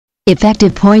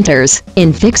effective pointers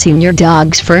in fixing your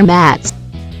dog's fur mats.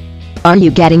 Are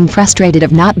you getting frustrated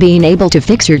of not being able to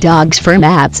fix your dog's fur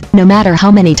mats, no matter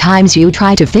how many times you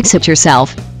try to fix it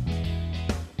yourself?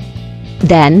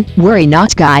 Then, worry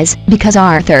not guys, because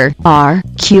Arthur, our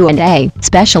Q&A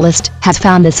specialist, has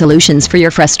found the solutions for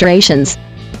your frustrations.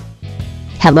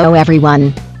 Hello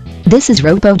everyone. This is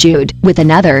RoboJude with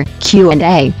another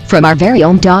Q&A from our very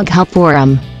own Dog Help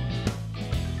Forum.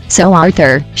 So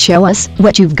Arthur, show us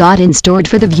what you've got in store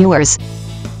for the viewers.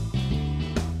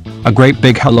 A great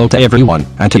big hello to everyone,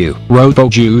 and to you,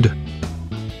 RoboJude.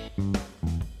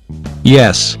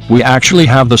 Yes, we actually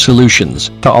have the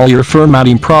solutions to all your fur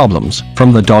matting problems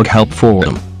from the Dog Help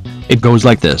Forum. It goes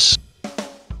like this.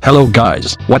 Hello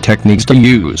guys, what techniques to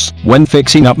use when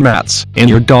fixing up mats in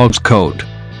your dog's coat?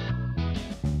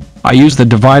 I use the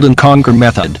divide and conquer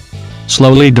method.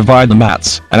 Slowly divide the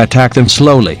mats and attack them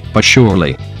slowly but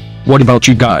surely. What about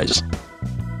you guys?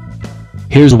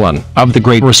 Here's one of the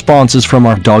great responses from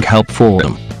our Dog Help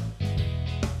Forum.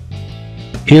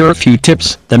 Here are a few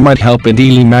tips that might help in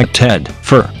dealing matted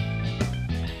fur.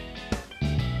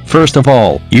 First of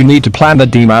all, you need to plan the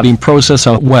dematting process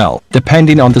out well,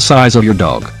 depending on the size of your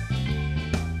dog.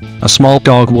 A small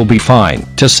dog will be fine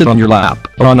to sit on your lap,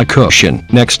 or on a cushion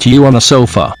next to you on a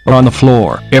sofa, or on the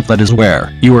floor, if that is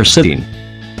where you are sitting.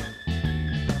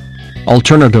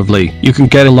 Alternatively, you can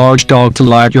get a large dog to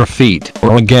lie at your feet,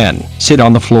 or again, sit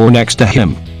on the floor next to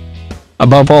him.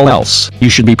 Above all else, you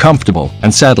should be comfortable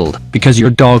and settled, because your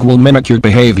dog will mimic your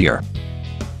behavior.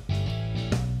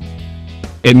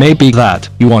 It may be that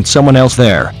you want someone else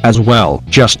there as well,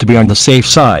 just to be on the safe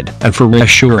side and for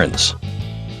reassurance.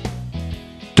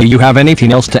 Do you have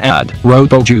anything else to add,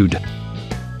 RoboJude?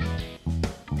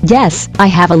 Yes, I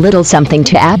have a little something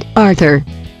to add, Arthur.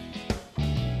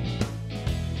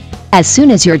 As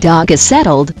soon as your dog is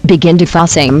settled, begin to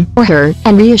fuss him or her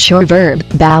and reassure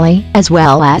verbally, as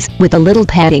well as with a little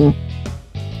petting.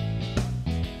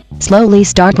 Slowly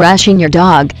start brushing your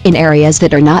dog in areas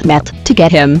that are not met to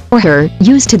get him or her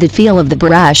used to the feel of the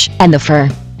brush and the fur.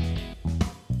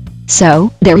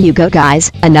 So, there you go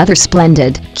guys, another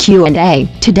splendid Q&A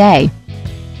today.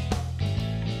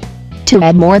 To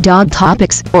add more dog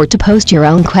topics or to post your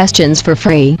own questions for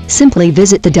free, simply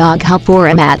visit the Dog Help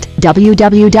Forum at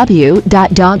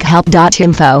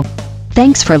www.doghelp.info.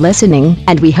 Thanks for listening,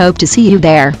 and we hope to see you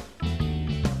there.